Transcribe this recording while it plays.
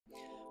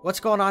What's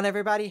going on,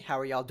 everybody? How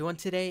are y'all doing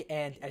today?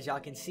 And as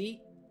y'all can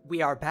see,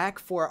 we are back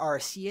for our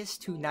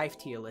CS2 knife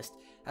tier list.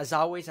 As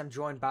always, I'm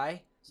joined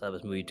by... So that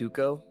was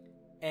MoodyTuco.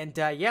 And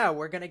yeah,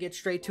 we're gonna get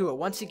straight to it.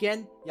 Once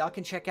again, y'all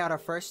can check out our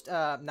first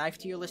knife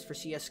tier list for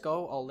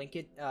CSGO. I'll link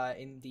it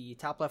in the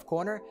top left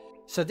corner.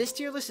 So this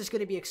tier list is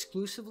going to be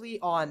exclusively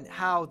on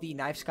how the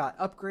knives got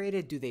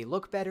upgraded. Do they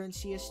look better in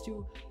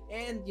CS2?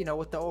 And, you know,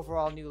 with the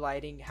overall new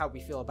lighting, how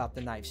we feel about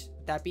the knives.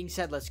 With that being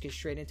said, let's get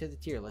straight into the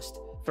tier list.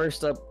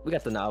 First up, we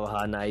got the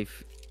Navaja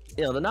knife.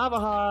 You know, the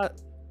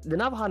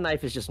Navaja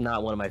knife is just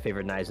not one of my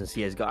favorite knives in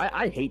CSGO.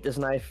 I hate this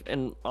knife,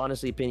 and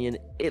honestly opinion,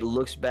 it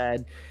looks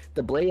bad.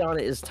 The blade on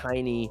it is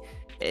tiny,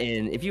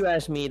 and if you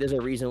ask me, there's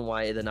a reason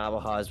why the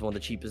Navaja is one of the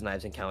cheapest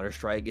knives in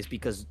Counter-Strike. It's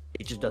because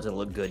it just doesn't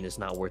look good and it's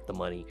not worth the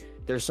money.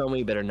 There's so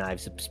many better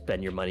knives to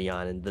spend your money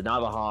on, and the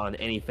Navaja on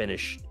any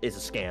finish is a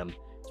scam.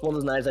 It's one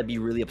of those knives I'd be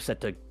really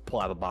upset to pull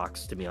out of a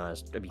box, to be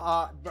honest.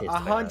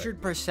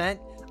 100%.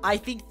 I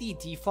think the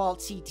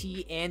default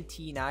CT and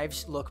T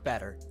knives look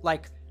better.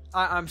 Like,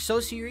 I'm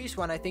so serious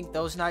when I think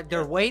those knives,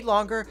 they're way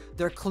longer,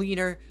 they're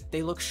cleaner,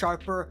 they look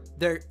sharper,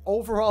 they're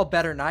overall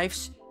better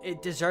knives.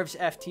 It deserves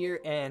F tier,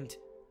 and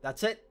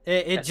that's it.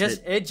 It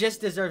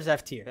just deserves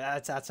F tier.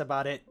 That's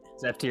about it.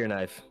 It's F tier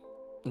knife.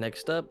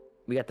 Next up,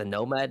 we got the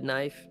Nomad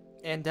knife.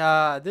 And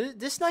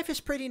this knife is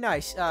pretty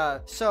nice.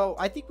 So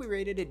I think we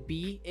rated it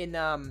B in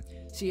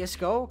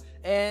CSGO,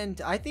 and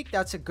I think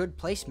that's a good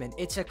placement.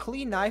 It's a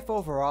clean knife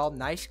overall,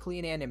 nice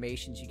clean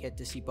animations. You get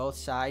to see both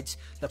sides.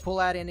 The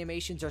pull-out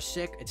animations are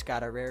sick. It's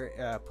got a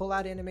rare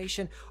pull-out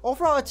animation.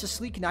 Overall, it's a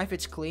sleek knife.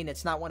 It's clean.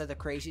 It's not one of the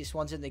craziest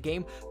ones in the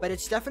game, but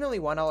it's definitely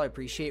one I'll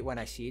appreciate when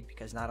I see it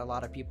because not a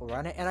lot of people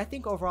run it, and I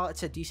think overall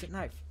it's a decent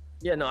knife.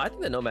 Yeah, no, I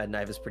think the Nomad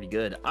knife is pretty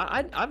good.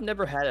 I've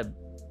never had a...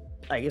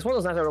 Like, it's one of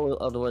those knives I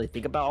don't really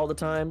think about all the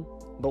time,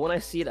 but when I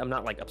see it, I'm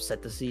not like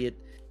upset to see it.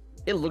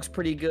 It looks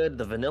pretty good.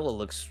 The vanilla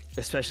looks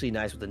especially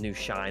nice with the new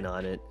shine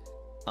on it,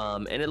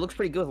 and it looks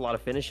pretty good with a lot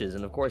of finishes.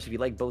 And of course, if you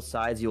like both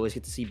sides, you always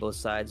get to see both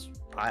sides.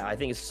 I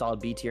think it's a solid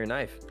B tier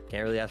knife.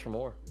 Can't really ask for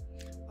more.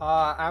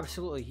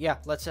 Absolutely. Yeah,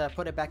 let's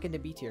put it back into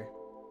B tier.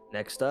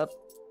 Next up,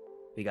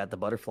 we got the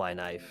butterfly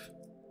knife.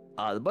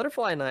 The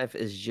butterfly knife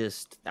is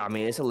just, I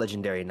mean, it's a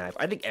legendary knife.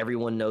 I think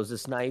everyone knows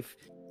this knife.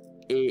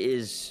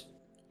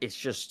 It's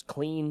just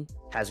clean,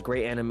 has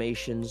great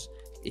animations.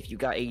 If you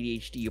got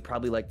ADHD, you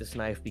probably like this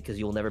knife because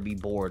you'll never be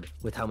bored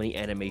with how many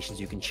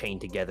animations you can chain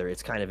together.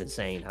 It's kind of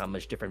insane how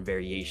much different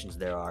variations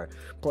there are.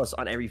 Plus,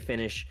 on every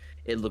finish,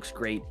 it looks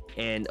great.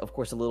 And of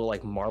course, the little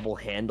like marble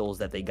handles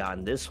that they got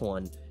in this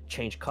one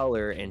change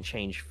color and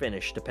change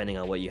finish depending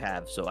on what you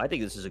have. So I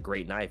think this is a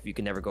great knife. You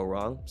can never go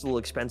wrong. It's a little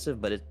expensive,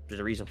 but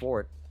there's a reason for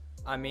it.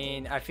 I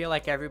mean, I feel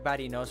like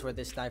everybody knows where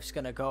this knife's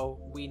gonna go.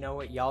 We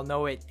know it, y'all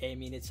know it. I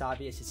mean, it's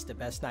obvious it's the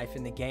best knife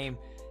in the game,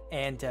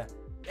 and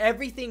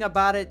everything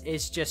about it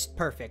is just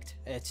perfect.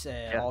 It's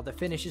all the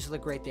finishes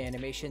look great, the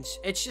animations.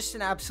 It's just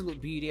an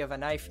absolute beauty of a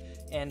knife,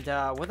 and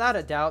without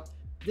a doubt,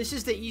 this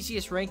is the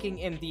easiest ranking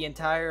in the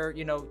entire,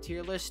 you know,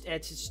 tier list.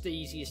 It's just the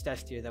easiest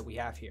S tier that we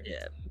have here.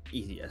 Yeah,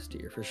 easy S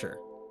tier for sure.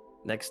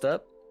 Next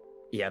up,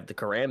 you have the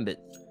Karambit.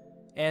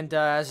 And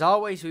as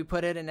always, we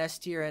put it in S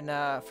tier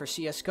for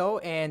CSGO,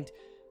 and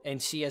in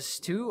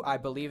CS2, I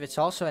believe it's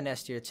also an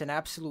S tier. It's an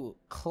absolute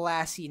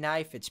classy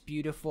knife. It's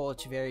beautiful.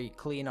 It's very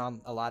clean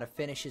on a lot of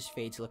finishes.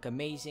 Fades look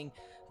amazing.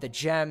 The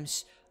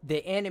gems,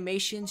 the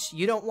animations.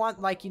 You don't want,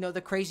 like, you know,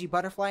 the crazy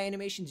butterfly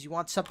animations. You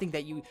want something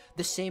that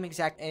the same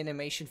exact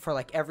animation for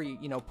like every,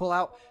 you know, pull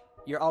out.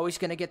 You're always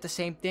going to get the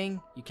same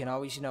thing. You can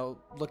always, you know,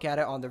 look at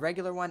it on the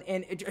regular one.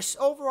 And it just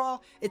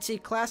overall, it's a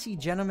classy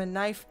gentleman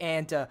knife,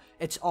 and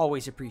it's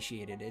always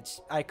appreciated. It's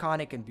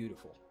iconic and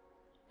beautiful.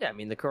 Yeah, I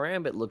mean, the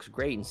Karambit looks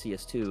great in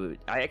CS2.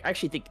 I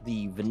actually think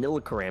the vanilla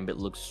Karambit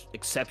looks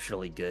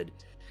exceptionally good.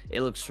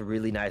 It looks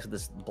really nice with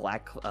this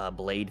black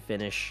blade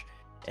finish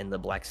and the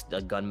black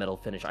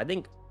gunmetal finish. I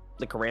think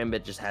the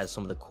Karambit just has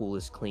some of the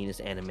coolest, cleanest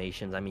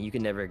animations. I mean, you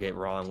can never get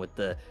wrong with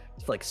the,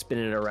 like,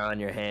 spinning it around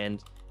your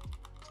hand.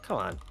 Come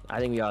on, I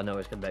think we all know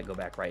it's gonna go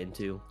back right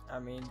into. I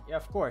mean, yeah,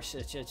 of course,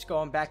 it's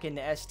going back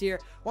into S tier.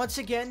 Once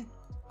again,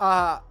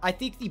 I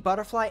think the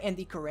butterfly and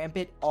the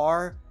Karambit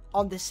are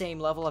on the same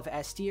level of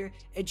S tier.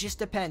 It just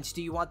depends.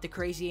 Do you want the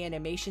crazy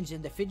animations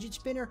in the fidget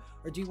spinner,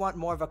 or do you want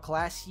more of a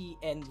classy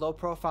and low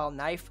profile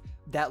knife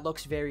that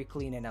looks very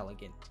clean and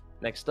elegant?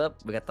 Next up,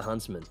 we got the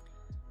Huntsman.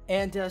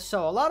 And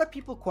so a lot of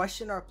people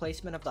question our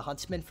placement of the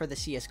Huntsman for the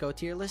CSGO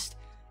tier list,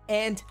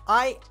 and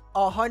I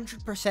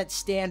 100%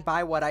 stand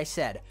by what I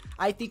said.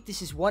 I think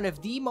this is one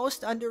of the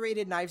most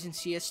underrated knives in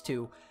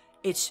CS2.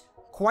 It's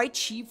quite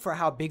cheap for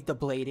how big the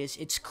blade is.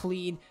 It's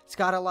clean. It's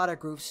got a lot of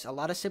grooves, a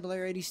lot of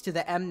similarities to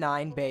the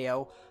M9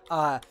 Bayo.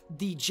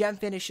 The gem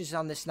finishes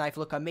on this knife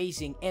look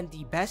amazing, and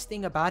the best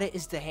thing about it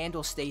is the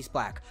handle stays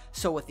black.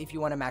 So if you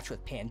want to match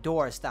with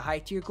Pandora's, the high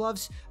tier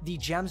gloves, the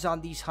gems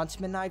on these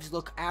Huntsman knives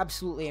look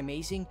absolutely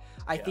amazing.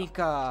 I think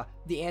the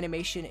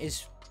animation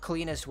is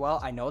clean as well.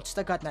 I know it's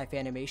the gut knife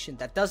animation.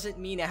 That doesn't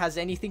mean it has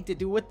anything to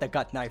do with the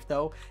gut knife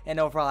though. And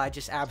overall, I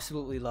just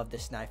absolutely love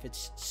this knife.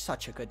 It's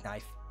such a good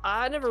knife.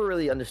 I never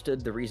really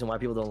understood the reason why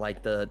people don't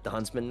like the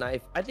Huntsman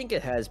knife. I think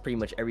it has pretty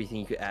much everything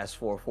you could ask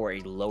for a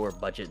lower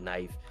budget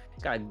knife.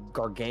 Got a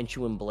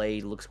gargantuan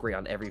blade, looks great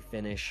on every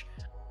finish.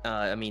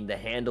 I mean, the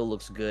handle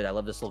looks good. I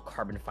love this little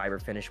carbon fiber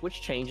finish,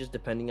 which changes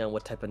depending on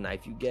what type of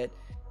knife you get.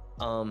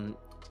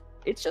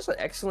 It's just an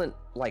excellent,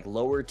 like,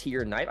 lower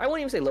tier knife. I wouldn't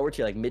even say lower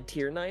tier, like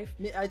mid-tier knife.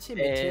 I'd say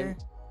mid-tier.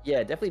 Yeah,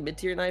 definitely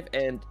mid-tier knife.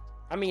 And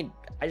I mean,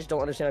 I just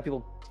don't understand how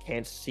people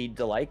can't see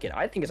to like it.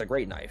 I think it's a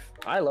great knife.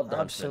 I love the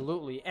Huntsman.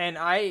 Absolutely. And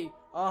I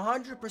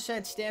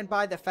 100% stand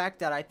by the fact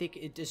that I think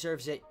it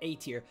deserves a A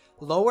tier.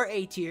 Lower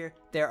A tier.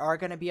 There are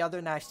going to be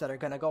other knives that are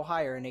going to go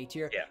higher in A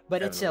tier. Yeah, but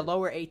definitely. It's a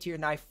lower A tier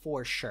knife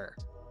for sure.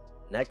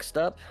 Next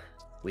up,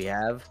 we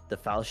have the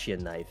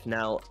Falchion knife.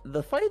 Now,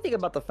 the funny thing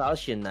about the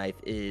Falchion knife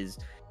is,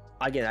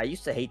 again, I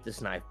used to hate this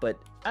knife, but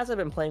as I've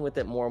been playing with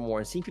it more and more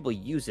and seeing people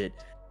use it,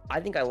 I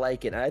think I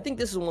like it. And I think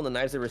this is one of the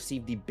knives that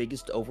received the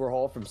biggest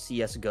overhaul from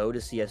CSGO to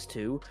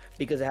CS2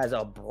 because it has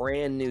a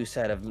brand new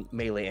set of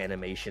melee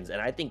animations,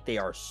 and I think they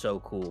are so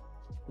cool.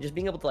 Just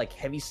being able to, like,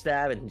 heavy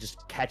stab and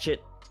just catch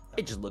it,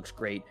 it just looks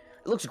great.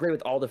 It looks great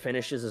with all the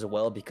finishes as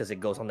well because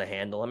it goes on the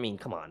handle. I mean,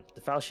 come on.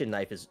 The Falchion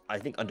knife is, I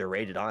think,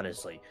 underrated,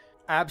 honestly.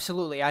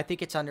 Absolutely. I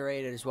think it's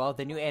underrated as well.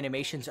 The new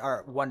animations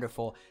are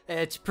wonderful.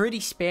 It's pretty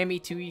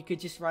spammy too. You could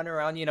just run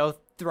around, you know,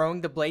 throwing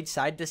the blade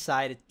side to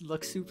side. It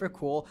looks super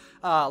cool.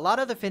 A lot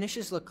of the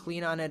finishes look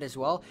clean on it as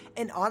well.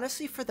 And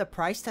honestly, for the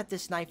price that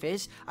this knife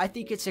is, I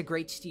think it's a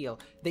great steal.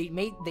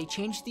 They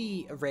changed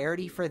the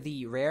rarity for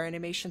the rare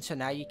animation, so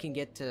now you can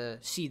get to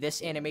see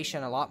this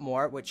animation a lot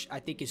more, which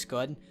I think is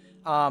good.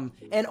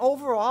 And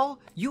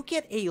overall, you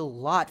get a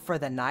lot for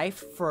the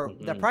knife for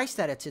the price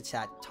that it sits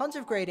at. Tons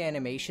of great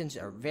animations,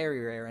 a very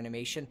rare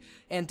animation,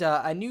 and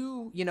a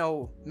new, you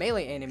know,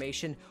 melee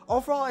animation.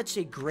 Overall, it's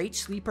a great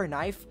sleeper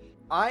knife.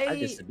 I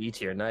think it's a B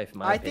tier knife, in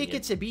my I opinion. think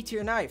it's a B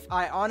tier knife.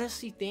 I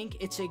honestly think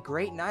it's a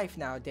great knife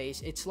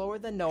nowadays. It's lower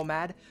than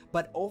Nomad,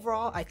 but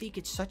overall, I think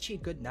it's such a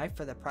good knife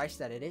for the price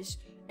that it is,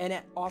 and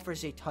it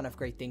offers a ton of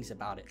great things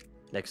about it.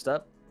 Next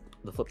up,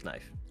 the flip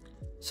knife.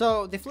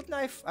 So the flip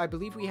knife, I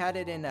believe we had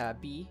it in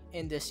B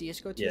in the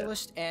CSGO tier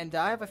list, and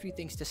I have a few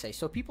things to say.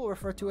 So people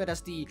refer to it as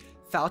the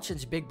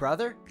Falchion's big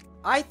brother.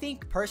 I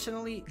think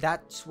personally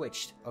that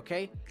switched,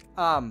 okay?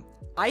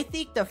 I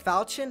think the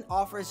Falchion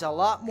offers a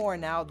lot more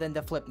now than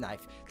the flip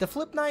knife. The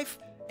flip knife,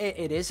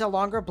 it is a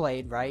longer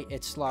blade, right?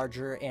 It's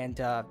larger, and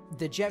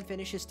the gem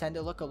finishes tend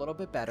to look a little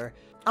bit better.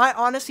 I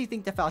honestly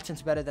think the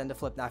Falchion's better than the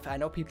flip knife. I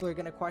know people are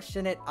going to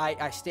question it.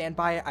 I stand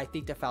by it. I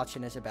think the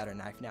Falchion is a better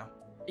knife now.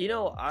 You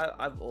know,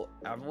 I've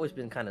always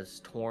been kind of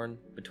torn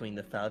between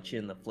the Falchion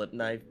and the flip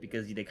knife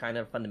because they kind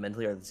of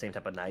fundamentally are the same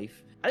type of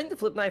knife. I think the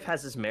flip knife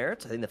has its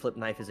merits. I think the flip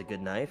knife is a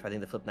good knife. I think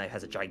the flip knife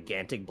has a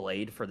gigantic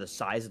blade for the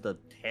size of the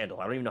handle.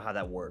 I don't even know how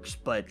that works,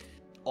 but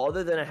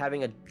other than it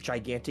having a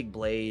gigantic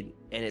blade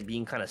and it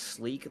being kind of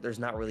sleek, there's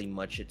not really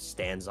much it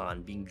stands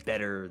on being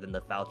better than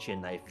the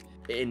Falchion knife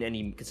in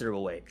any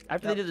considerable way.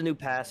 After they did the new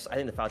pass, I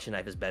think the Falchion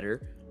knife is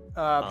better.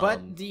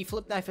 But the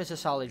flip knife is a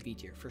solid B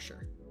tier for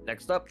sure.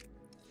 Next up,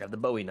 we have the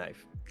Bowie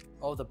knife.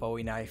 Oh, the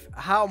Bowie knife.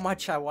 How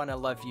much I want to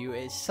love you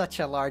is such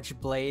a large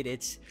blade.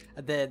 It's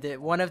the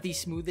one of the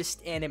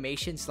smoothest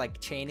animations, like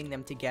chaining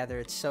them together.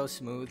 It's so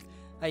smooth.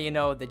 You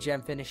know, the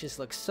gem finishes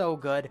look so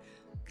good.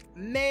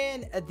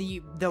 Man,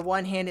 the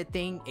one-handed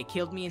thing, it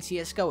killed me in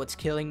CSGO. It's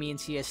killing me in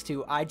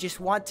CS2. I just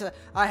want to...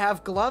 I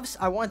have gloves.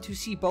 I want to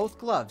see both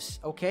gloves,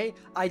 okay?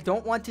 I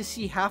don't want to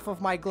see half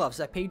of my gloves.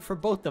 I paid for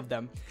both of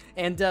them.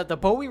 And the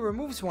Bowie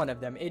removes one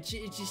of them. It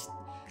just...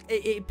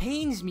 It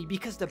pains me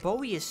because the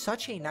Bowie is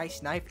such a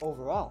nice knife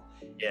overall.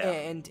 Yeah.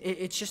 And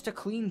it's just a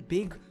clean,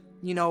 big,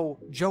 you know,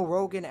 Joe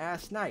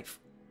Rogan-ass knife.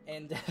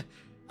 And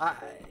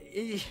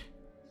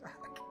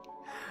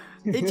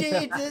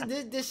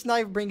this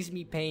knife brings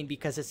me pain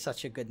because it's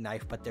such a good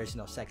knife, but there's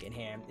no second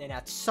hand. And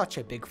that's such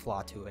a big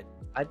flaw to it.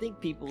 I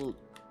think people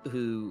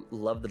who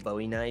love the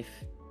Bowie knife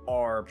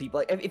are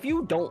people... like if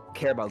you don't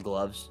care about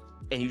gloves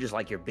and you just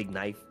like your big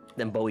knife,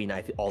 then Bowie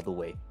knife all the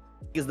way.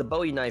 Because the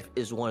Bowie knife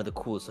is one of the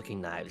coolest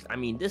looking knives. I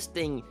mean, this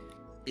thing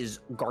is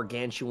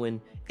gargantuan.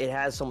 It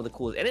has some of the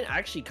coolest, and it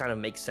actually kind of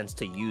makes sense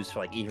to use for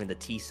like even the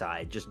T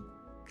side. Just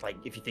like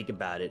if you think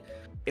about it,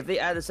 if they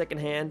add a second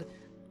hand,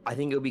 I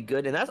think it would be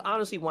good. And that's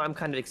honestly why I'm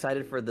kind of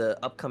excited for the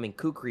upcoming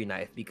Kukri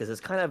knife, because it's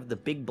kind of the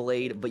big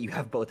blade, but you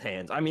have both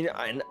hands. I mean,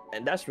 and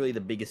that's really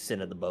the biggest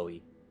sin of the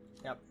Bowie.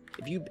 Yep.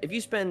 If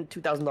you spend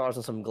 $2,000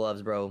 on some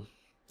gloves, bro,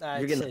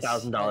 you're getting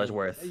 $1,000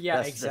 worth.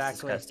 Yeah, exactly.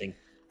 That's disgusting.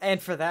 And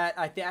for that,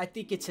 I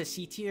think it's a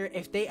C tier.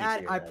 If they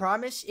add, I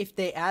promise, if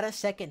they add a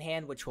second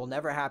hand, which will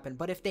never happen,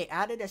 but if they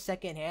added a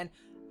second hand,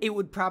 it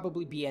would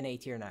probably be an A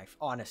tier knife,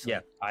 honestly. Yeah,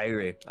 I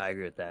agree. I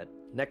agree with that.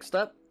 Next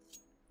up,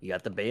 you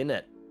got the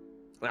Bayonet.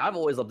 I've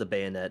always loved the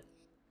Bayonet.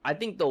 I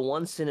think the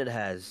one sin it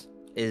has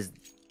is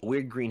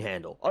weird green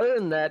handle. Other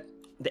than that,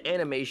 the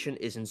animation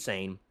is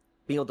insane.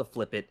 Being able to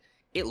flip it,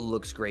 it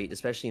looks great,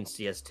 especially in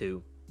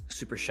CS2.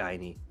 Super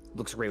shiny.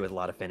 Looks great with a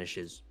lot of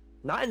finishes.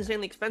 Not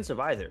insanely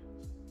expensive either.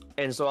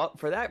 And so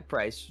for that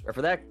price, or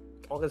for that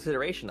all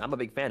consideration, I'm a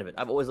big fan of it.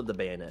 I've always loved the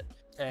Bayonet.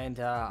 And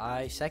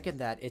I second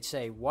that. It's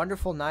a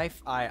wonderful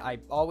knife. I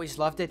always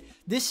loved it.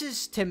 This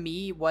is to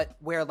me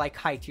where like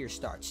high tier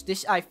starts.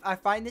 I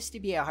find this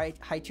to be a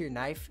high tier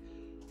knife,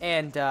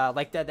 and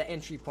like the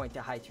entry point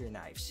to high tier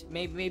knives.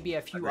 Maybe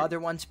a few other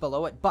ones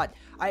below it, but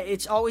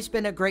it's always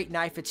been a great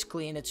knife. It's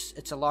clean.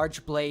 It's a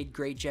large blade,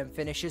 great gem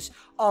finishes,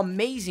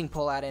 amazing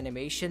pull out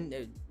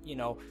animation. You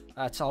know,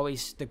 that's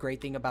always the great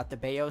thing about the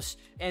Bayos,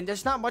 and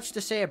there's not much to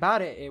say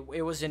about it.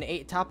 It was an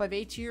top of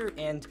A tier,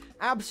 and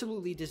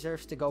absolutely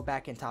deserves to go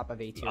back in top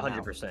of A tier.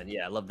 100%.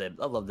 Yeah, I love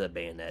the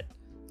Bayonet.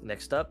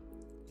 Next up,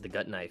 the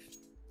gut knife.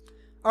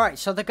 All right,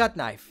 so the gut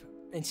knife.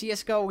 In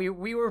CSGO,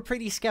 we were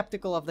pretty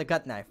skeptical of the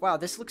gut knife. Wow,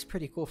 this looks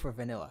pretty cool for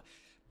vanilla.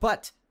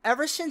 But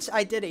ever since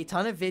I did a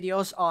ton of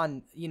videos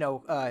on, you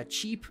know,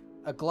 cheap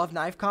glove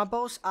knife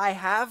combos, I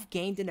have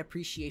gained an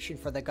appreciation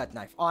for the gut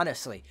knife,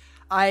 honestly.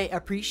 I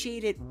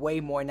appreciate it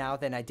way more now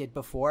than I did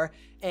before,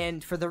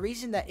 and for the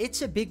reason that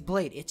it's a big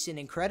blade. It's an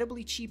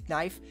incredibly cheap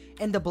knife,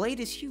 and the blade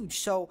is huge.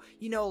 So,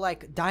 you know,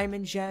 like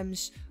diamond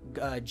gems,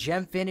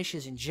 gem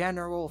finishes in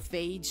general,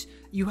 fades,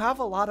 you have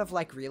a lot of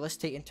like real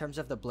estate in terms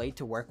of the blade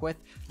to work with.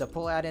 The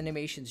pull out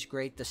animation is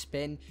great, the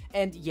spin,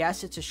 and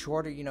yes, it's a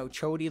shorter, you know,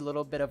 chody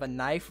little bit of a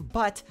knife,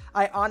 but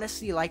I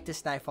honestly like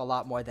this knife a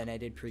lot more than I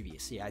did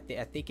previously. I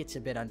think it's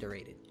a bit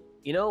underrated.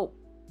 You know,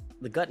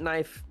 the gut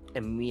knife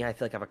and me, I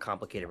feel like I have a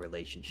complicated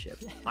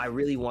relationship. I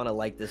really want to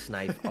like this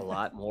knife a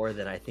lot more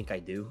than I think I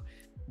do,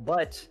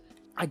 but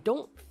I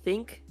don't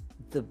think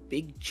the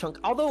big chunk,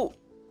 although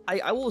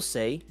I will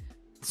say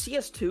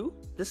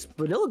CS2, this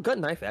vanilla gut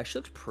knife actually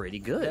looks pretty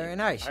good. Very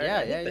nice.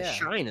 The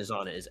shine is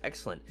on it is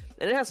excellent,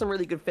 and it has some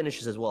really good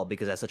finishes as well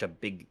because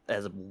it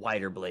has a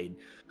wider blade.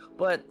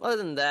 But other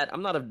than that,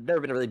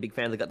 never been a really big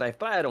fan of the gut knife,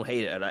 but I don't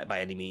hate it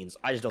by any means.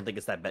 I just don't think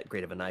it's that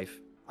great of a knife.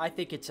 I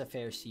think it's a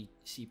fair C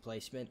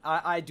placement.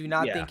 I do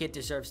not think it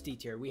deserves D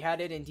tier. We had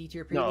it in D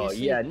tier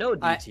previously. No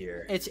D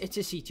tier. It's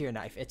a C tier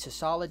knife. It's a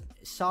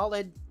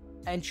solid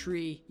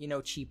entry, you know,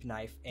 cheap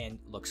knife, and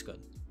looks good.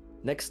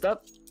 Next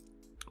up,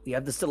 we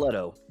have the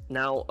Stiletto.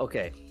 Now,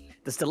 okay,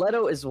 the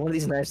Stiletto is one of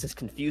these knives that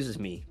confuses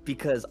me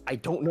because I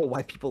don't know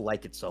why people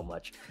like it so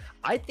much.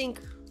 I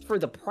think for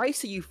the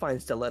price that you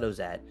find Stilettos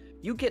at,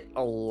 you get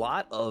a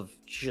lot of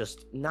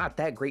just not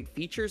that great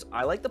features.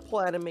 I like the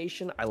pull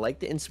animation, I like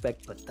the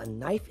inspect, but the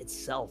knife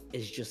itself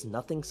is just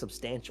nothing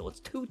substantial. It's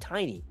too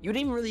tiny. You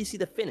didn't even really see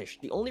the finish.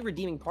 The only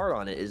redeeming part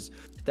on it is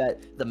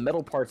that the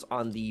metal parts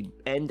on the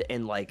end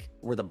and like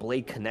where the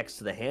blade connects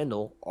to the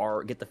handle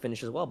get the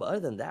finish as well. But other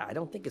than that, I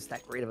don't think it's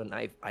that great of a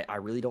knife. I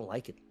really don't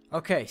like it.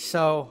 Okay,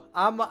 so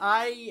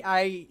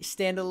I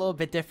stand a little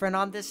bit different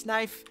on this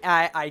knife.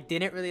 I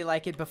didn't really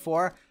like it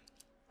before.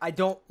 I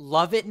don't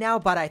love it now,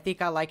 but I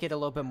think I like it a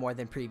little bit more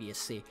than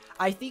previously.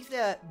 I think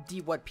that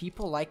what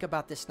people like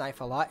about this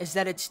knife a lot is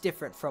that it's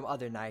different from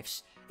other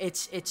knives.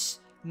 It's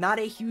not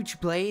a huge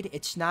blade.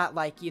 It's not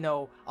like, you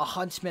know, a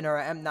Huntsman or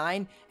a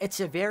M9. It's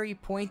a very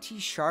pointy,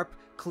 sharp,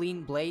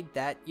 clean blade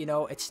that, you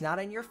know, it's not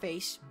in your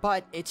face,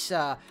 but it's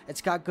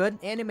got good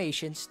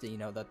animations. You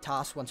know, the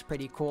toss one's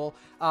pretty cool.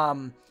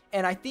 And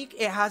I think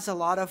it has a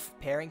lot of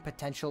pairing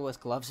potential with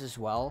gloves as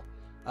well.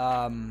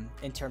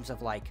 In terms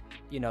of like,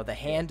 you know, the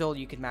handle,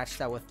 you could match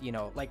that with, you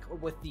know, like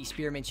with the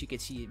spearmints, you could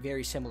see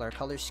very similar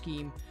color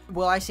scheme.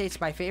 Will I say it's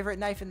my favorite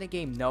knife in the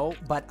game? No,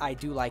 but I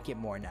do like it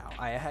more now.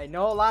 I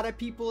know a lot of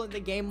people in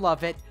the game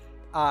love it.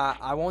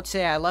 I won't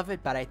say I love it,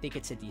 but I think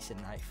it's a decent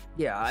knife.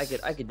 Yeah, I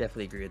could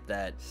definitely agree with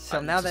that.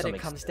 So now that it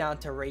comes down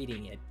to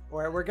rating it,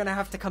 or we're gonna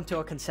have to come to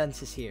a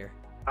consensus here.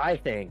 I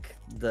think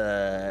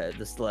the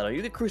Stiletto,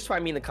 you can crucify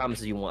me in the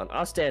comments if you want.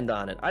 I'll stand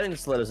on it. I think the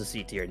Stiletto is a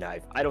C tier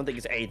knife. I don't think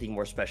it's anything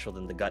more special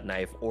than the gut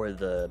knife or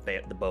the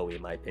Bowie,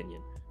 in my opinion.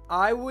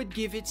 I would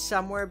give it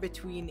somewhere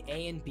between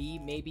A and B,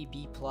 maybe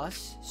B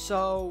plus.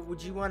 So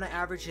would you want to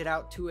average it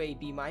out to a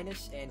B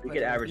minus? And we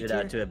could average it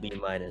out to a B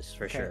minus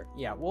for sure.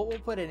 Yeah, we'll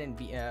put it in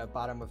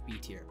bottom of B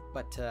tier.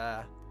 But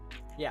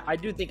yeah, I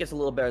do think it's a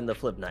little better than the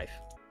flip knife.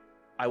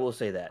 I will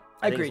say that.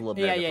 Agreed.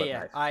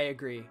 Yeah. I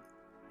agree.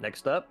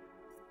 Next up,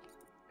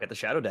 at the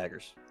Shadow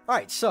Daggers. All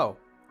right, so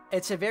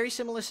it's a very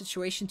similar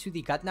situation to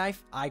the gut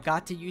knife. I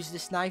got to use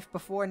this knife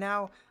before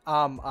now.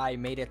 I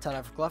made a ton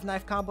of glove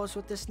knife combos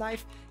with this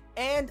knife,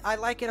 and I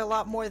like it a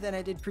lot more than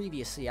I did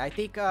previously. I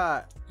think,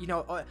 you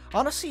know,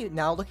 honestly,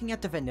 now looking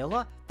at the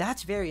vanilla,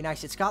 that's very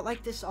nice. It's got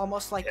like this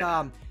almost like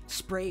not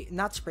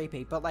spray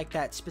paint, but like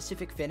that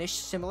specific finish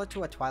similar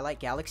to a Twilight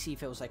Galaxy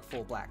if it was like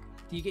full black.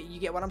 You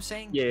get what I'm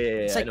saying? Yeah,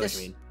 it's like I know what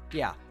you mean.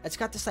 Yeah, it's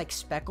got this like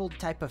speckled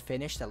type of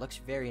finish that looks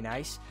very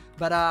nice.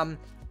 But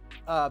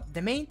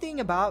the main thing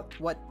about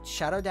what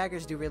Shadow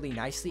Daggers do really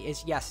nicely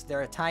is, yes,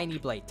 they're a tiny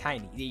blade,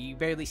 tiny. You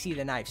barely see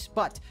the knives,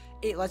 but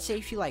let's say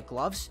if you like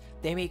gloves,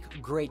 they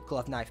make great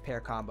glove knife pair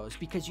combos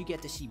because you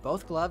get to see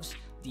both gloves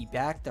the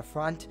back, the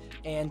front,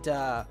 and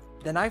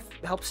the knife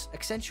helps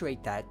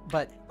accentuate that.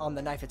 But on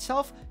the knife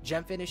itself,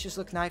 gem finishes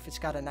look nice. It's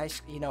got a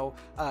nice,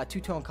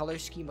 two-tone color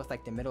scheme with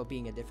like the middle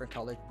being a different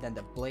color than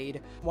the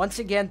blade. Once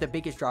again, the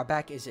biggest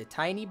drawback is a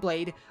tiny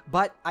blade,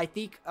 but I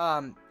think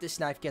this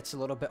knife gets a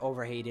little bit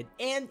overhated.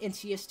 And in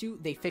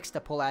CS2, they fixed the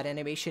pull-out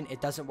animation.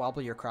 It doesn't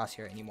wobble your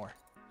crosshair anymore.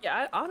 Yeah,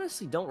 I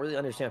honestly don't really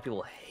understand if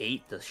people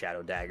hate the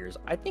Shadow Daggers.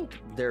 I think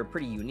they're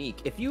pretty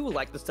unique. If you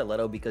like the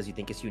Stiletto because you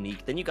think it's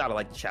unique, then you gotta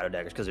like the Shadow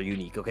Daggers because they're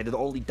unique, okay? They're the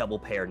only double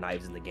pair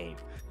knives in the game.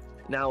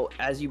 Now,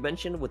 as you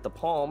mentioned with the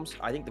palms,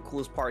 I think the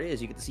coolest part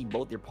is you get to see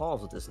both your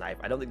palms with this knife.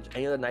 I don't think there's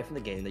any other knife in the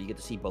game that you get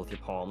to see both your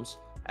palms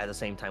at the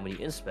same time when you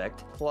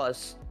inspect.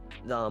 Plus,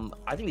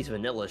 I think these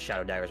vanilla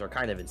Shadow Daggers are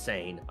kind of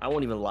insane. I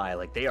won't even lie,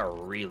 like they are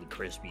really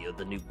crispy with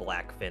the new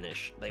black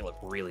finish. They look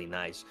really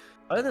nice.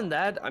 Other than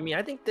that, I mean,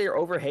 I think they're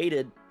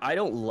overhated. I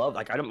don't love,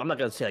 I'm not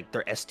gonna say like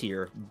they're S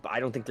tier, but I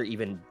don't think they're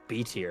even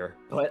B tier.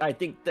 But I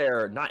think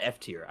they're not F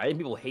tier. I think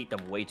people hate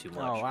them way too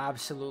much. Oh,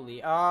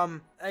 absolutely.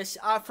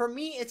 For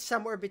me, it's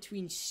somewhere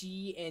between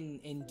C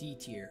and D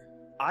tier.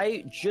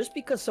 Just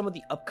because some of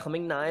the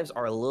upcoming knives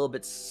are a little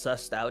bit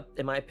sussed out,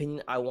 in my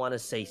opinion, I want to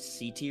say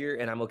C tier,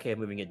 and I'm okay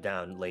moving it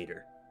down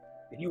later.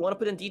 If you want to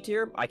put in D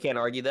tier, I can't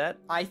argue that.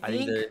 I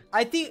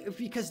think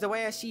because the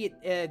way I see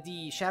it,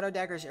 the Shadow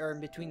Daggers are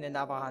in between the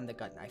Navaja and the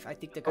gut knife. I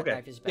think the gut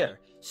knife is better.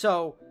 Yeah.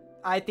 So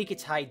I think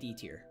it's high D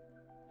tier.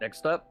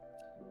 Next up,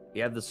 we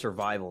have the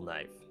survival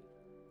knife.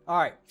 All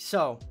right,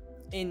 so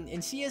in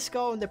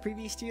CSGO in the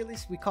previous tier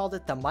list, we called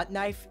it the mutt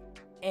knife,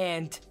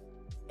 and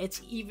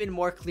it's even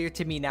more clear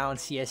to me now in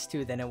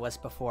CS2 than it was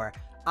before.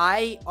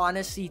 I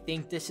honestly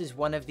think this is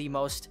one of the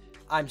most,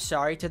 I'm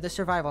sorry to the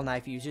survival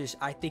knife users,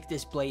 I think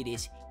this blade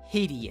is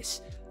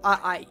hideous.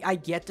 I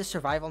get the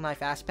survival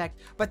knife aspect,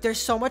 but there's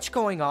so much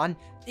going on.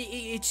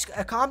 It's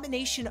a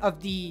combination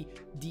of we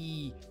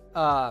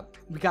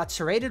got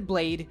serrated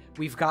blade,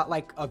 we've got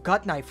like a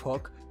gut knife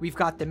hook, we've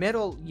got the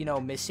middle,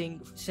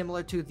 missing,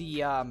 similar to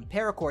the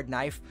Paracord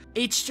Knife.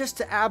 It's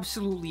just an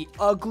absolutely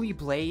ugly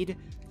blade.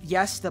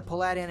 Yes, the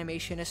pull-out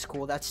animation is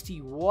cool. That's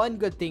the one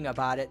good thing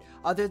about it.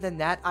 Other than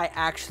that, I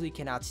actually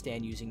cannot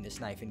stand using this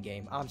knife in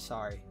game. I'm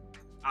sorry.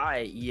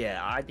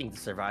 I think the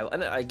survival,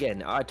 and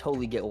again, I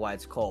totally get why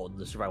it's called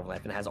the survival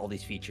knife and it has all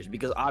these features,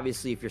 because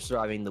obviously if you're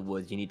surviving in the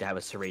woods, you need to have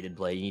a serrated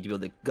blade, you need to be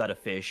able to gut a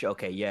fish.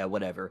 Okay, yeah,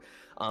 whatever.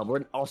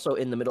 We're also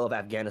in the middle of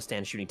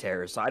Afghanistan shooting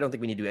terrorists, so I don't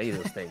think we need to do any of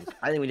those things.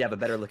 I think we need to have a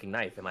better looking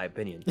knife, in my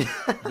opinion.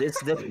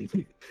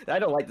 I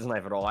don't like this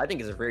knife at all. I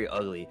think it's very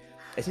ugly.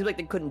 It seems like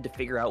they couldn't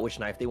figure out which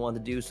knife they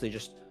wanted to do, so they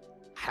just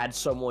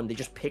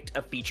picked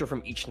a feature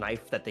from each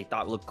knife that they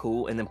thought looked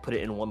cool and then put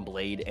it in one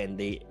blade, and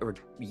they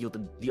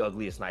yielded the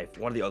ugliest knife,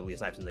 one of the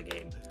ugliest knives in the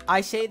game.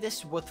 I say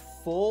this with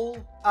full,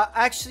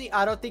 actually,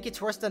 I don't think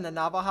it's worse than the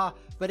Navaja,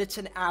 but it's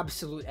an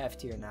absolute F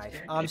tier knife.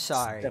 I'm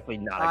sorry. Definitely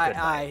not a good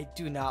knife. I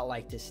do not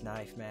like this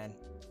knife, man.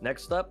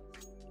 Next up,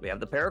 we have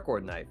the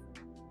Paracord Knife.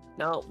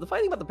 Now, the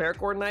funny thing about the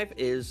Paracord Knife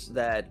is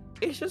that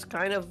it's just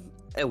kind of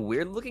a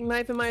weird looking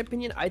knife, in my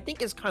opinion. I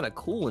think it's kind of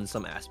cool in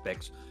some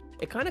aspects.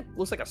 It kind of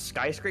looks like a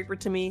skyscraper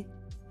to me,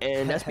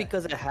 and that's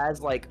because it has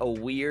like a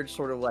weird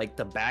sort of like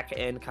the back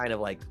end kind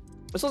of like,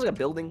 it looks like a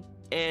building.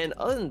 And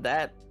other than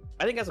that,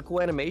 I think it has a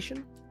cool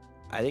animation.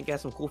 I think it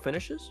has some cool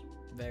finishes.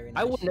 Very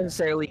nice. I wouldn't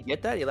necessarily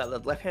get that. Yeah,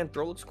 that left hand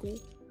throw looks cool.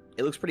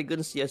 It looks pretty good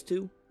in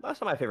CS2. That's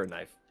not my favorite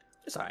knife.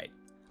 It's alright.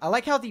 I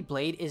like how the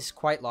blade is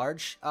quite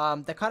large.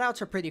 The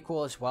cutouts are pretty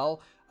cool as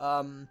well.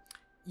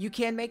 You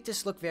can make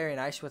this look very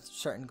nice with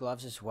certain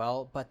gloves as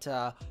well, but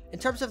in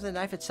terms of the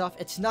knife itself,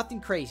 it's nothing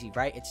crazy,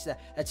 right?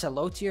 It's a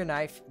low tier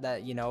knife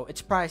that,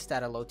 it's priced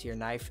at a low tier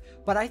knife,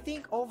 but I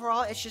think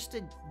overall it's just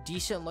a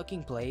decent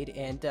looking blade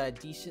and a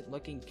decent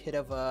looking kit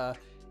of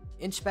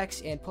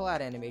inspecs and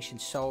pull-out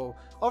animations. So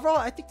overall,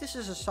 I think this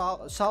is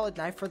a solid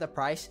knife for the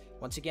price.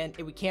 Once again,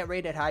 we can't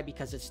rate it high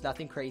because it's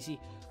nothing crazy.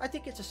 I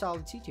think it's a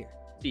solid C tier.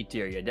 C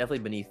tier, yeah, definitely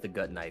beneath the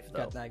gut knife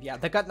though. Gut knife, yeah,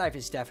 the gut knife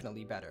is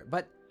definitely better,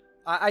 but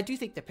I do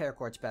think the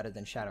Paracord's better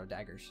than Shadow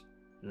Daggers.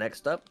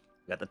 Next up,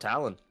 we got the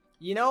Talon.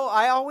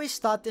 I always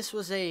thought this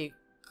was the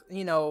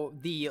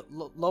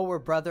lower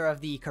brother of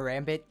the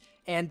Karambit,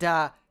 and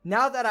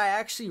now that I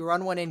actually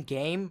run one in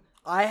game,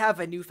 I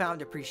have a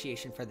newfound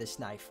appreciation for this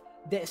knife.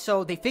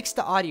 So they fixed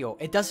the audio.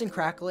 It doesn't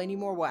crackle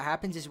anymore. What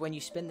happens is when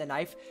you spin the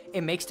knife,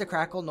 it makes the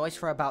crackle noise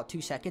for about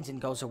 2 seconds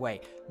and goes away.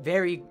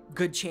 Very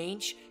good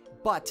change.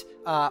 But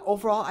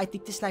overall, I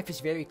think this knife is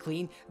very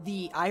clean.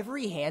 The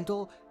ivory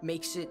handle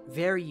makes it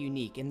very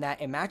unique in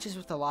that it matches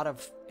with a lot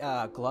of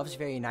gloves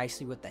very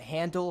nicely with the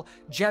handle.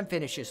 Gem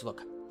finishes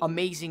look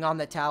amazing on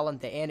the Talon.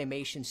 The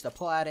animations, the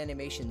pull-out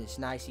animation is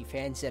nice. He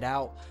fans it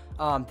out.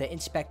 The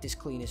inspect is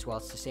clean as well.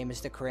 It's the same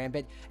as the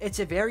Karambit. It's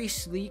a very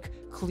sleek,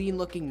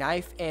 clean-looking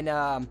knife, and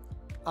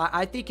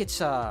I think it's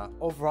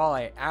overall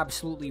an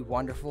absolutely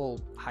wonderful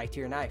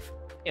high-tier knife.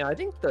 Yeah, I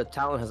think the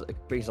Talon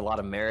brings a lot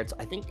of merits.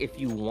 I think if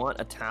you want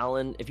a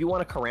Talon, if you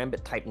want a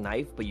Karambit type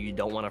knife, but you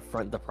don't want to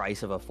front the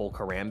price of a full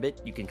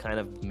Karambit, you can kind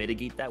of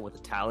mitigate that with the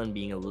Talon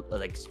being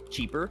like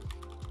cheaper.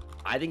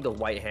 I think the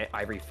white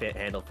ivory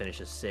handle finish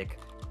is sick.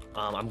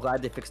 I'm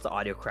glad they fixed the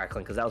audio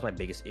crackling because that was my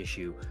biggest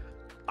issue.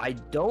 I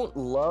don't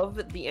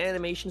love the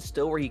animation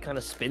still where he kind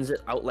of spins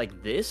it out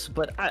like this,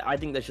 but I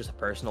think that's just a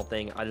personal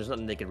thing. There's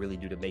nothing they could really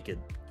do to make it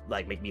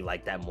make me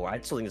like that more. I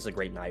still think it's a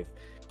great knife.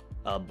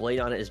 Blade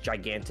on it is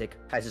gigantic,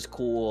 has this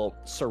cool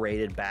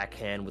serrated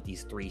backhand with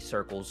these 3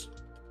 circles.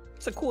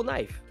 It's a cool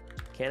knife.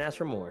 Can't ask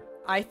for more.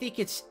 I think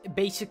it's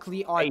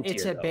basically on.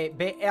 It's a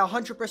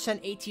 100%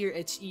 A tier.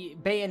 It's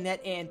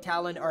Bayonet and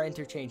Talon are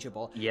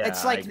interchangeable. Yeah,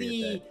 it's like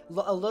a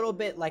little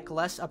bit like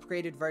less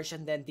upgraded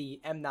version than the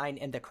M9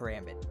 and the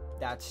Karambit.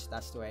 That's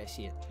the way I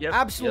see it. Yep,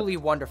 Absolutely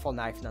wonderful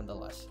knife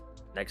nonetheless.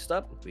 Next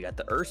up, we got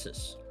the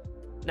Ursus.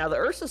 Now the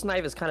Ursus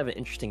knife is kind of an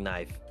interesting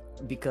knife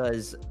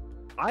because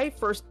I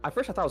first thought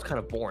it was kind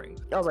of boring.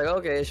 I was like,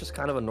 okay, it's just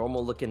kind of a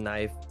normal looking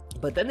knife.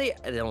 But then they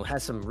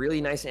has some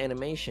really nice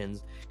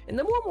animations, and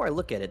the more and more I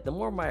look at it, the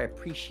more and more I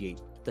appreciate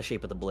the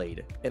shape of the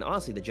blade and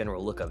honestly the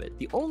general look of it.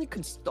 The only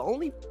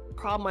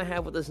problem I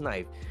have with this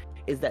knife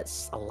is that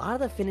a lot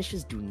of the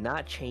finishes do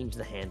not change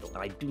the handle, and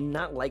I do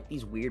not like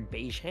these weird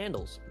beige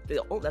handles.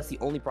 That's the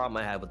only problem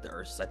I have with the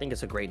Ursus. I think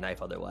it's a great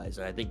knife otherwise,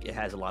 and I think it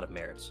has a lot of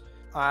merits.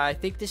 I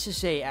think this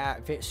is a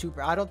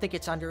super. I don't think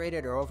it's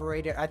underrated or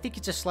overrated. I think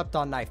it's a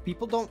slept-on knife.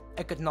 People don't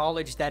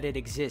acknowledge that it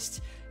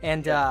exists,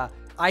 and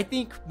I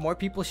think more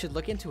people should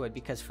look into it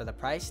because for the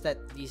price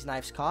that these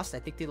knives cost, I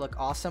think they look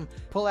awesome.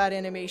 Pull-out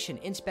animation,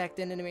 inspect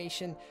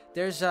animation.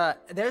 There's a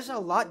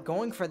lot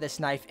going for this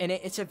knife, and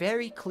it's a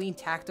very clean,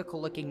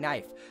 tactical-looking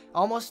knife.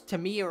 Almost to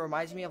me, it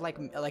reminds me of like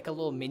a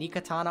little mini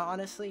katana.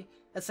 Honestly,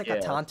 it's like a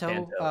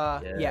tanto.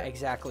 Yeah,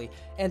 exactly.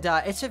 And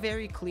it's a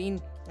very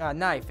clean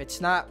knife.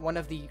 It's not one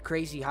of the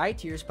crazy high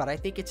tiers, but I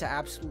think it's an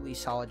absolutely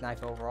solid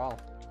knife overall.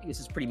 I think this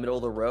is pretty middle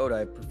of the road.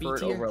 I prefer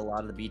it over a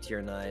lot of the B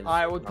tier knives.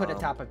 I would put it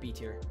top of B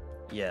tier.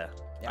 Yeah,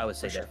 I would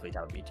say definitely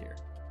top of B tier.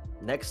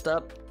 Next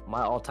up,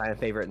 my all-time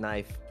favorite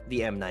knife, the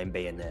M9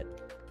 Bayonet.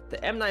 The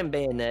M9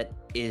 Bayonet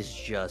is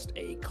just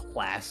a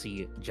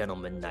classy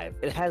gentleman knife.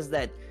 It has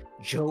that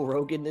Joe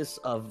Rogan-ness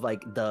of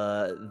like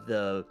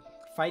the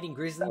fighting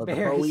grizzly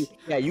bears.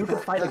 Yeah, you can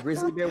fight a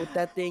grizzly bear with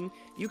that thing.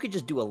 You could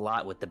just do a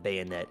lot with the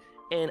Bayonet.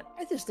 And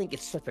I just think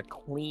it's such a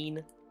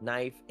clean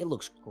knife. It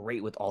looks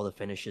great with all the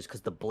finishes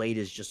because the blade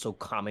is just so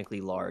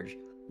comically large.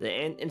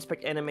 The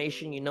inspect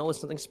animation, it's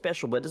something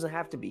special, but it doesn't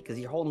have to be because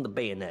you're holding the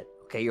Bayonet.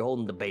 Okay, you're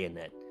holding the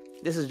Bayonet.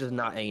 This is just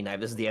not any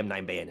knife. This is the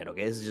M9 Bayonet.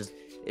 Okay,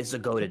 it's a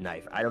goated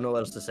knife. I don't know what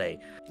else to say.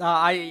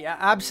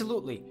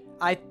 Absolutely.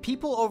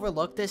 People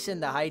overlook this in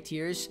the high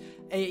tiers.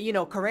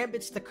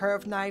 Karambit's the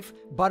curved knife,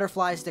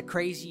 Butterfly's the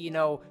crazy,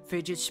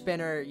 fidget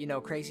spinner,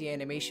 crazy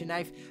animation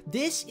knife.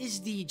 This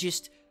is the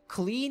just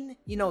clean,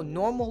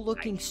 normal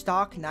looking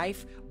stock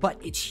knife, but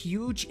it's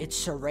huge, it's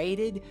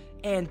serrated,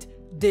 and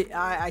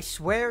I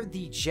swear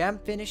the gem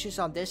finishes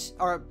on this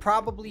are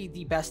probably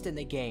the best in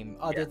the game,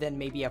 other than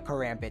maybe a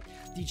Karambit.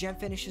 The gem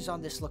finishes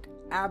on this look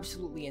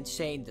absolutely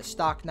insane. The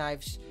stock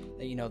knives,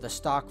 the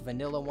stock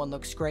vanilla one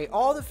looks great.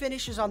 All the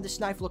finishes on this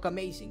knife look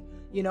amazing,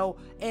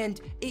 and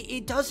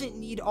it doesn't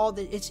need all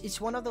the, it's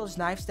one of those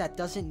knives that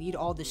doesn't need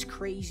all this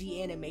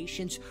crazy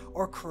animations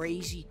or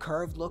crazy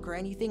curved look or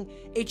anything.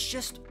 It's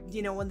just,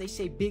 when they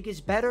say big is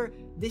better,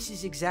 this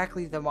is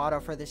exactly the motto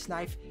for this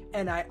knife,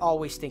 and I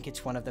always think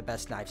it's one of the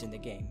best knives in the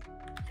game.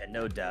 Yeah,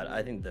 no doubt.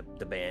 I think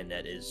the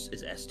Bayonet is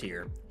S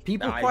tier.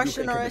 People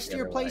question our S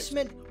tier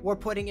placement. We're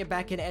putting it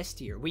back in S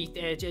tier.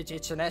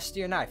 It's an S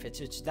tier knife.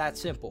 It's that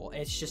simple.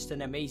 It's just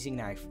an amazing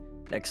knife.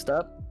 Next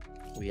up,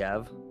 we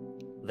have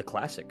the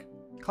Classic.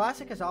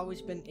 Classic has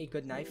always been a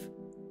good knife.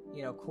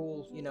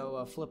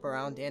 Cool, flip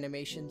around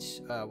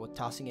animations with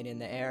tossing it in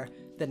the air.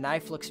 The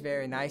knife looks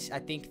very nice. I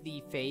think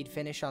the fade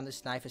finish on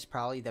this knife is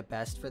probably the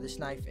best for this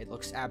knife. It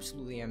looks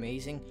absolutely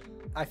amazing.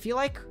 I feel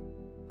like,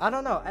 I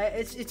don't know,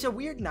 it's a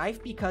weird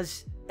knife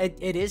because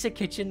it is a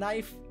kitchen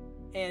knife,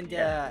 and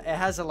it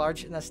has a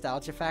large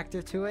nostalgia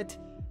factor to it.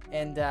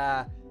 And,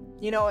 I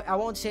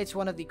won't say it's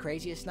one of the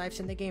craziest knives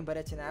in the game, but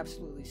it's an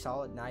absolutely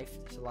solid knife.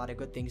 There's a lot of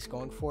good things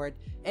going for it.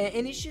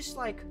 And it's just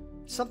like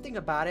something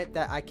about it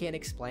that I can't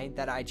explain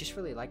that I just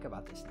really like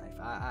about this knife.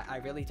 I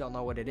really don't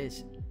know what it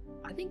is.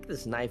 I think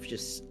this knife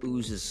just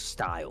oozes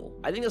style.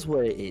 I think that's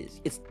what it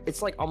is.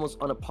 It's like almost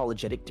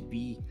unapologetic to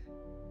be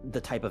the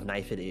type of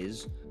knife it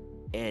is,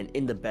 and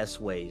in the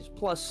best ways.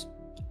 Plus,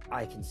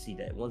 I can see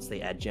that once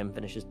they add gem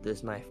finishes to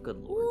this knife, good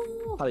lord,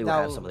 probably will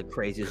have some of the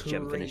craziest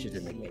gem finishes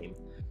in the game.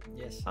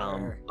 Yes.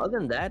 Other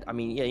than that, I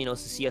mean,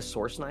 it's a CS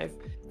Source knife.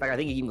 In fact, I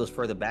think it even goes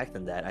further back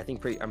than that.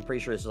 I'm pretty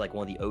sure this is like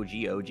one of the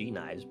OG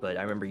knives, but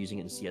I remember using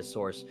it in CS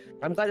Source.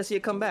 I'm glad to see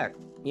it come back.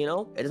 It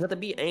doesn't have to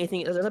be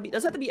anything. It doesn't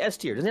have to be S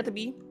tier. It doesn't have to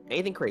be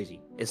anything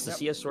crazy. It's the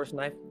CS Source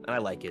knife, and I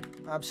like it.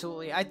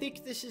 Absolutely. I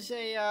think this is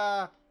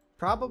a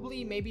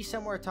probably maybe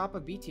somewhere top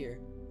of B tier.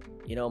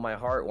 My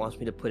heart wants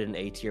me to put it in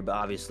A tier, but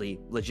obviously,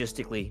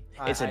 logistically,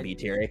 it's a B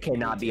tier. It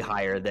cannot be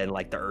higher than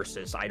like the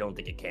Ursus. I don't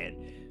think it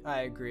can.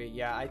 I agree.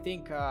 Yeah, I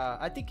think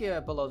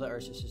below the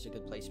Ursus is a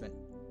good placement.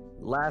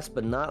 Last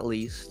but not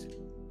least,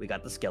 we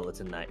got the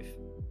skeleton knife.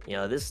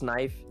 This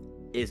knife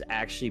is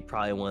actually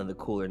probably one of the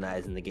cooler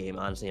knives in the game,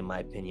 honestly, in my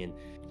opinion.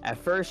 At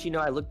first,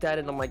 I looked at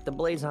it and I'm like, the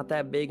blade's not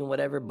that big and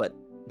whatever, but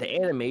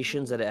the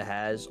animations that it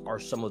has are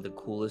some of the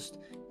coolest.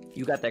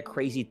 You got that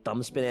crazy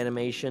thumb spin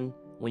animation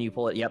when you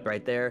pull it. Yep,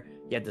 right there.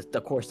 You have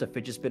of course, the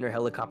fidget spinner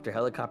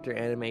helicopter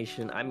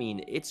animation. I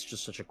mean, it's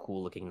just such a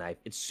cool looking knife.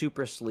 It's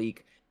super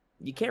sleek.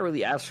 You can't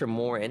really ask for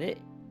more in it.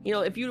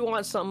 If you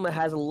want something that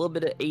has a little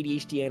bit of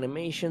ADHD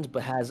animations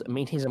but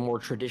maintains a more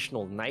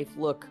traditional knife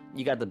look,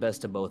 you got the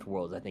best of both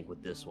worlds, I think,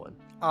 with this one.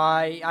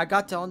 I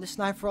got to own this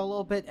knife for a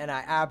little bit, and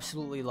I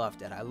absolutely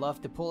loved it. I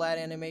love the pull-out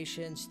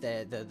animations,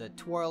 the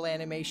twirl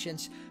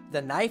animations.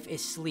 The knife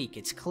is sleek.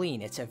 It's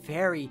clean. It's a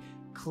very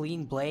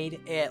clean blade.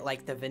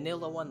 Like the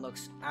vanilla one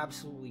looks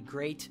absolutely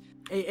great.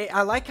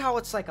 I like how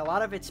it's like a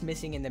lot of it's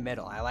missing in the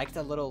middle. I like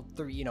the little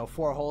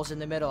 4 holes in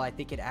the middle. I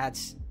think it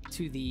adds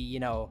to the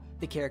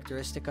the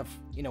characteristic of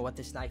what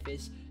this knife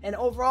is. And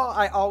overall,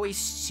 I will always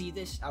see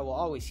this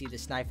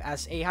knife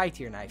as a high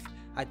tier knife.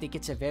 I think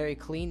it's a very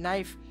clean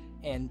knife,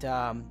 and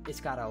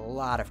it's got a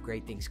lot of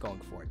great things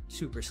going for it.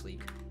 Super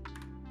sleek.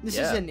 This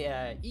is an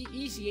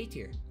easy A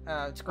tier.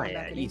 It's going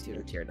back in A tier.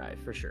 Easy tier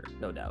knife for sure,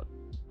 no doubt.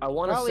 I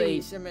want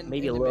to say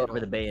maybe a little over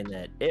the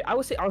Bayonet. I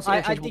would say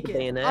I think the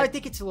Bayonet. I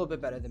think it's a little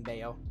bit better than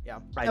Bayo. Yeah,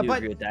 I do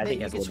agree with that. I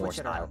think it's a little more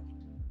style.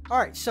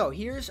 Alright, so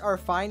here's our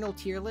final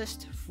tier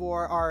list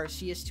for our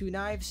CS2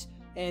 knives.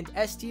 And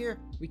S tier,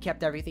 we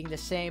kept everything the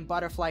same.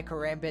 Butterfly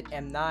Karambit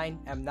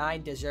M9.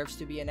 M9 deserves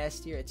to be an S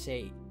tier. It's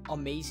a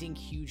amazing,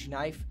 huge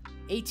knife.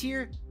 A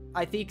tier,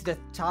 I think the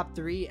top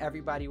 3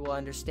 everybody will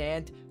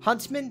understand.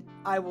 Huntsman,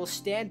 I will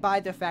stand by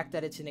the fact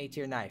that it's an A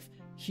tier knife.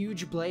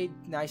 Huge blade,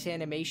 nice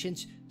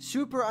animations,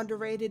 super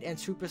underrated and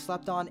super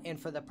slept on, and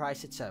for the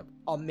price, it's an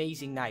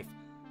amazing knife.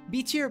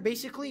 B tier,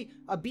 basically,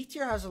 a B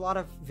tier has a lot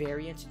of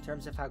variance in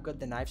terms of how good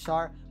the knives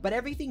are, but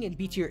everything in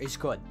B tier is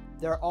good.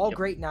 They're all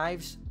great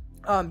knives.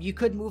 You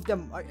could move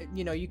them,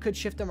 you could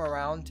shift them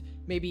around.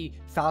 Maybe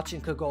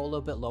Falchion could go a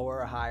little bit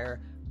lower or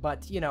higher,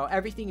 but,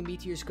 everything in B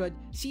tier is good.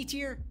 C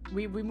tier,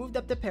 we moved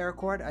up the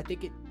Paracord. I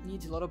think it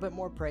needs a little bit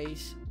more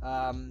praise.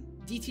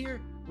 D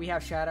tier, we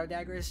have Shadow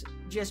Daggers,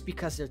 just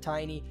because they're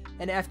tiny.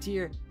 And F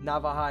tier,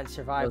 Navaja and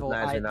Survival. Those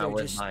knives are not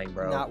worth buying,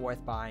 bro. Not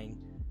worth buying.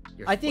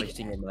 I think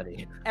wasting your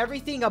money.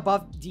 Everything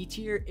above D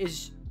tier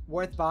is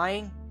worth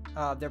buying.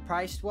 They're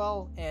priced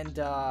well, and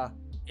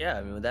yeah.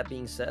 I mean, with that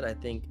being said, I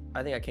think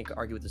I can't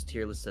argue with this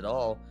tier list at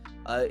all.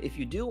 If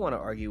you do want to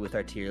argue with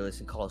our tier list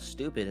and call us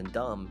stupid and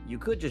dumb, you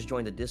could just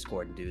join the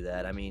Discord and do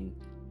that. I mean,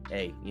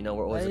 hey, we're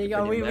always looking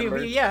for new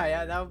members.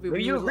 Yeah, that would be.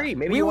 Maybe you agree.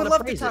 Maybe we would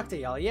love to talk to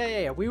y'all.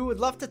 Yeah. We would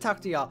love to talk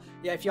to y'all.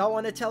 Yeah, if y'all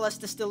want to tell us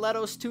the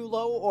Stiletto's too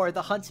low or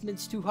the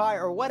Huntsman's too high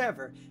or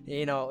whatever,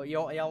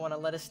 y'all want to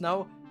let us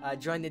know.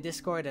 Join the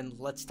Discord and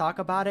let's talk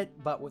about it.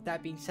 But with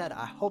that being said,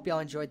 I hope y'all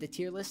enjoyed the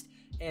tier list,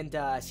 and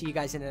see you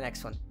guys in the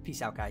next one.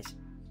 Peace out, guys.